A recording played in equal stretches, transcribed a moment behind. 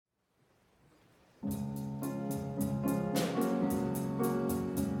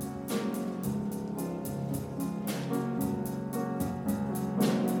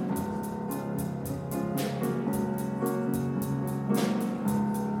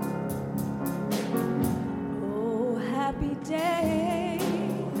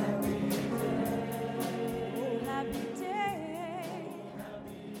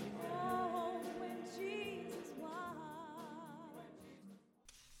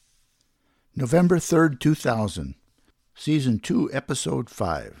November 3rd, 2000, Season 2, Episode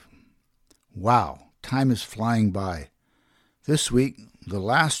 5. Wow, time is flying by. This week, the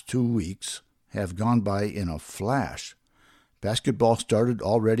last 2 weeks, have gone by in a flash. Basketball started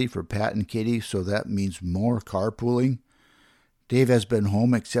already for Pat and Katie, so that means more carpooling. Dave has been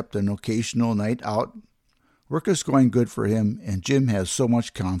home except an occasional night out. Work is going good for him, and Jim has so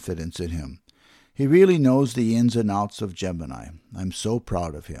much confidence in him. He really knows the ins and outs of Gemini. I'm so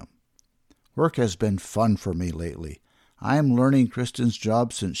proud of him. Work has been fun for me lately. I am learning Kristen's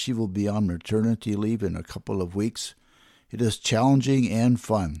job since she will be on maternity leave in a couple of weeks. It is challenging and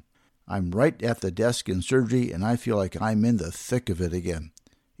fun. I'm right at the desk in surgery, and I feel like I'm in the thick of it again.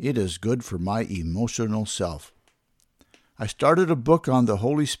 It is good for my emotional self. I started a book on the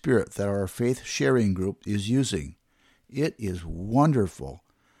Holy Spirit that our faith sharing group is using. It is wonderful.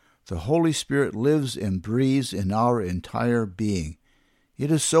 The Holy Spirit lives and breathes in our entire being. It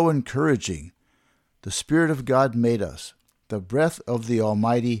is so encouraging. The Spirit of God made us. The breath of the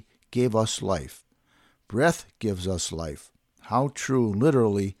Almighty gave us life. Breath gives us life. How true,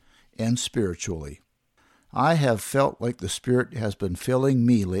 literally and spiritually. I have felt like the Spirit has been filling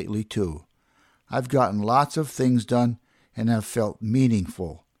me lately too. I've gotten lots of things done and have felt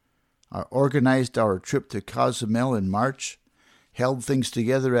meaningful. I organized our trip to Cozumel in March, held things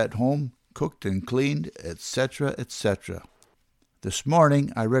together at home, cooked and cleaned, etc., etc. This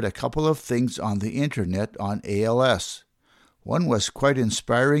morning, I read a couple of things on the internet on ALS. One was quite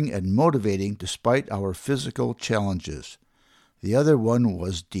inspiring and motivating despite our physical challenges. The other one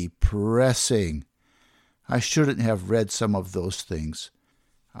was depressing. I shouldn't have read some of those things.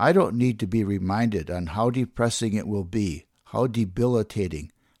 I don't need to be reminded on how depressing it will be, how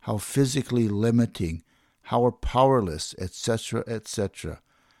debilitating, how physically limiting, how powerless, etc., etc.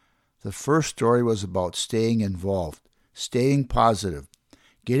 The first story was about staying involved. Staying positive,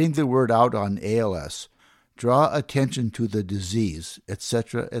 getting the word out on ALS, draw attention to the disease,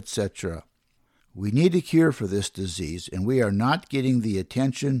 etc., etc. We need a cure for this disease, and we are not getting the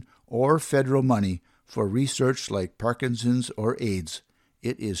attention or federal money for research like Parkinson's or AIDS.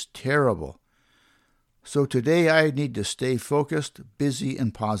 It is terrible. So today I need to stay focused, busy,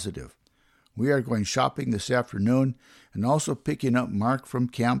 and positive. We are going shopping this afternoon and also picking up Mark from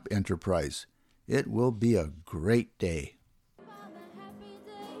Camp Enterprise. It will be a great day.